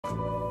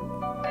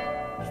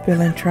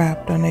feeling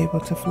trapped, unable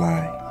to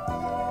fly,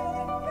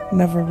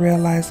 never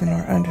realizing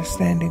or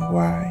understanding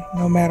why,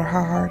 no matter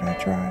how hard I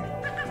try,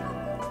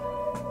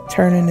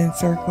 turning in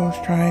circles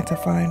trying to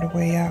find a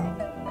way out.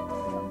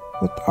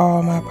 With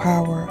all my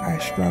power, I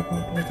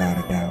struggled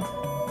without a doubt,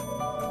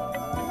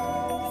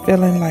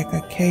 feeling like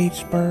a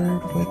caged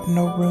bird with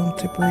no room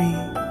to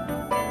breathe,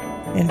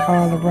 and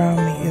all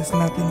around me is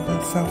nothing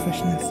but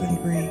selfishness and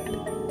greed.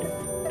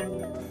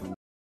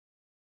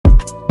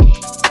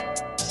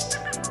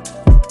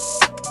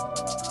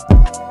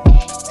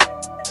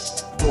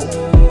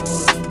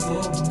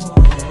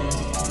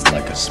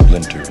 Like a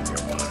splinter in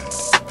your mind,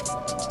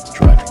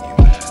 driving you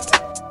mad.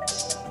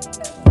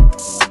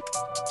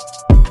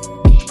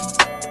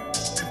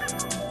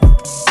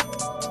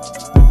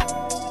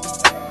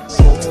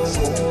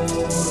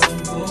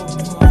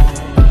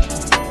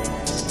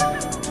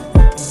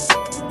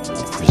 A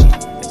prison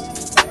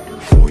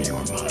for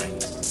your mind.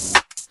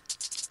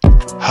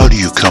 How do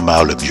you come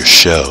out of your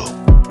shell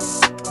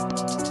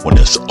when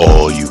it's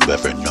all you've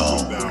ever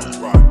known?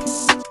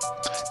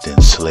 The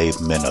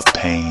enslavement of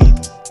pain,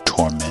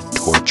 torment,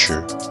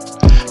 torture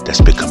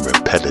that's become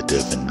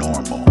repetitive and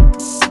normal.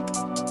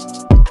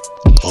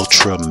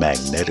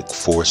 Ultramagnetic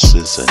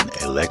forces and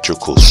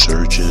electrical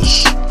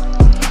surges,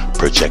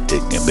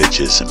 projecting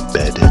images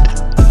embedded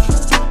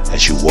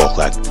as you walk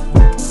like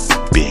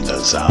being a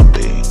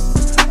zombie,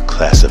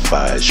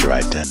 classifies your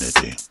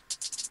identity.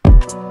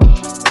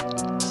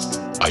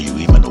 Are you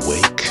even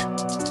awake?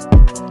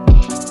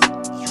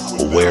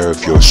 Aware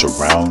of your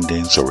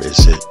surroundings, or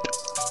is it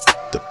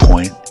the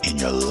point in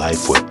your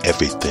life where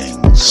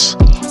everything's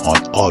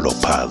on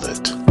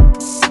autopilot?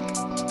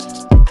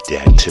 The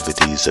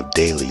activities of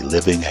daily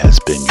living has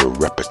been your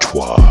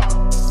repertoire,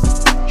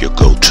 your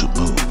go-to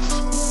move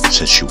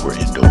since you were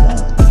in the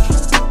womb.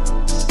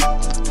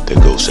 There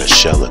goes that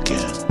shell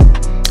again,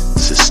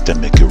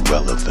 systemic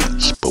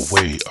irrelevance, but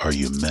where are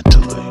you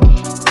mentally?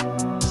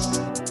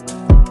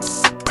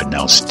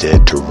 Pronounced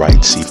dead to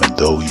rights even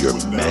though you're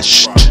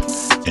meshed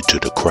into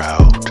the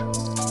crowd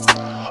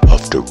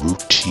of the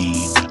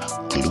routine,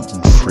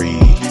 gluten-free,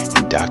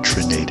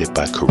 indoctrinated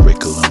by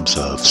curriculums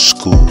of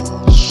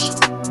schools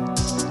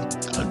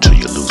until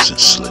you're losing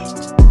sleep.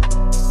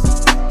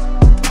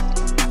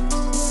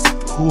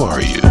 Who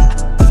are you?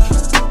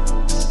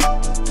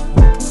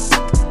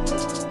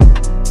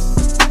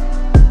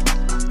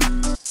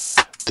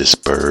 This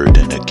bird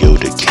in a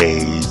gilded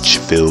cage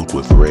filled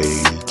with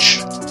rage,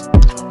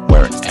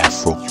 wearing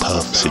afro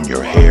puffs in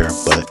your hair,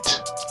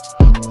 but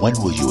when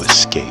will you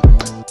escape?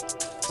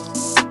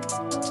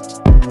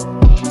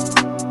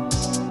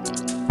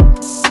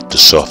 The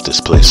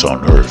softest place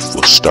on earth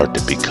will start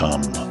to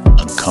become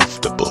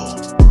uncomfortable.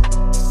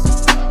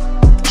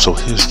 So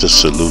here's the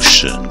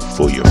solution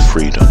for your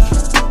freedom.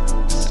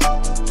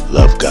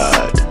 Love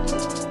God,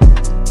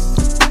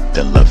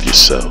 then love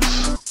yourself.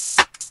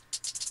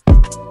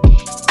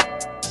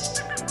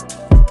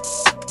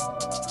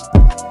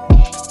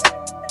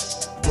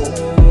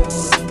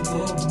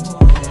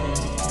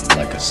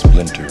 Like a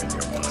splinter in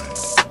your mind,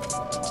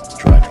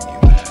 driving you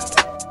mad.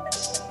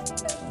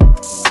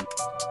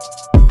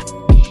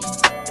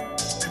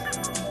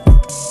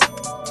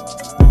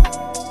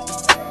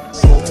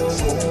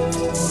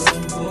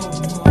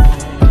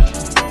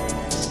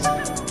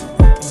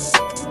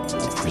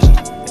 A prison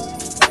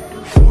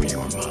for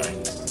your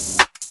mind.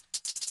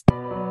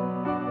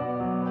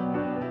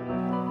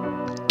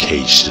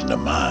 Caged in the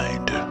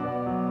mind.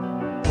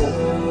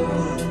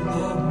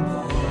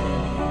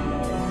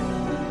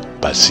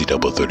 By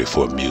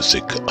Double34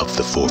 music of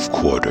the fourth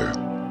quarter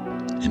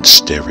in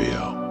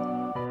stereo.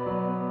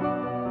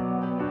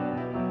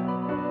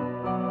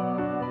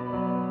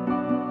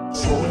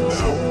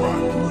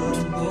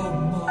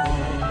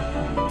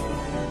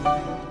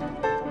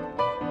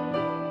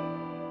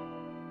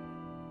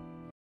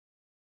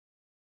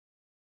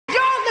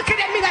 Y'all looking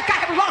at me like I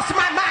have lost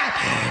my mind.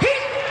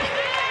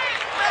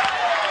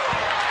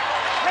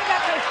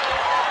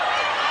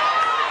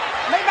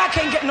 Maybe I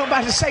can't get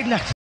nobody to say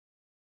nothing.